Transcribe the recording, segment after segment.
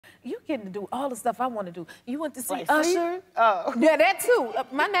You getting to do all the stuff I want to do. You went to see Like Usher? Oh. Yeah, that too.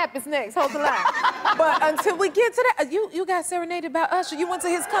 My nap is next. Hold the line. But until we get to that, you got serenaded by Usher. You went to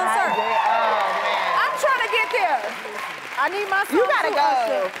his concert. I did. Oh, man. I'm trying to get there. I need my song. You gotta too, go.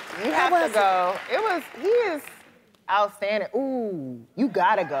 Usher. You have to go. He is outstanding. Ooh, you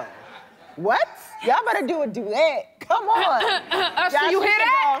gotta go. What? Y'all better do a duet. Come on. Usher, you hear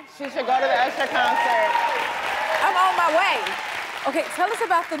that? She should go to the Usher concert. I'm on my way. Okay, tell us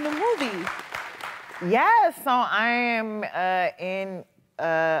about the new movie. Yes, so I am in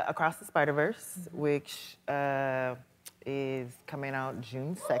Across the Spider-Verse, which is coming out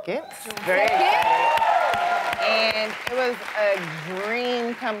June 2nd. Very excited. And it was a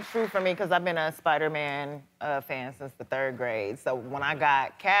dream come true for me because I've been a Spider-Man fan since the 3rd grade. So when I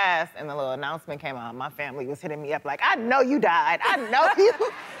got cast and the little announcement came out, my family was hitting me up like, I know you died, I know you.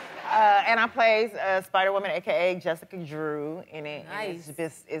 And I played Spider-Woman, AKA Jessica Drew in it. Nice.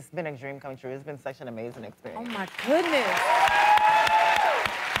 And it's been a dream come true. It's been such an amazing experience. Oh my goodness.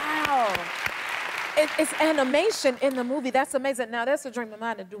 Wow. It's animation in the movie. That's amazing. Now, that's a dream of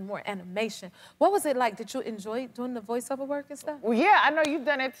mine to do more animation. What was it like? Did you enjoy doing the voiceover work and stuff? Well, yeah, I know you've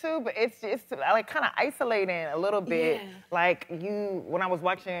done it too, but it's like kind of isolating a little bit. Yeah. Like when I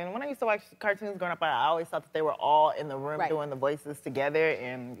used to watch cartoons growing up, I always thought that they were all in the room doing the voices together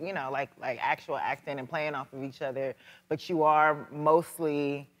and, you know, like actual acting and playing off of each other. But you are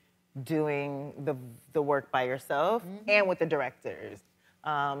mostly doing the work by yourself and with the directors.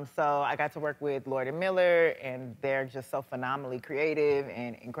 So I got to work with Lord and Miller, and they're just so phenomenally creative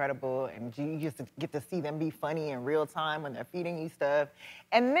and incredible, and you just get to see them be funny in real time when they're feeding you stuff.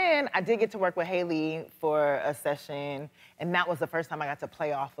 And then I did get to work with Haley for a session, and that was the first time I got to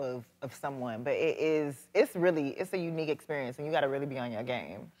play off of someone. But it's a unique experience, and you gotta really be on your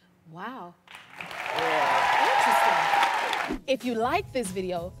game. Wow. Yeah. Interesting. If you like this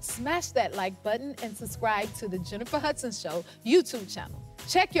video, smash that like button and subscribe to the Jennifer Hudson Show YouTube channel.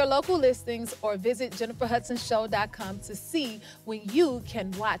 Check your local listings or visit jenniferhudsonshow.com to see when you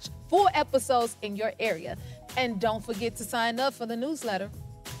can watch full episodes in your area. And don't forget to sign up for the newsletter.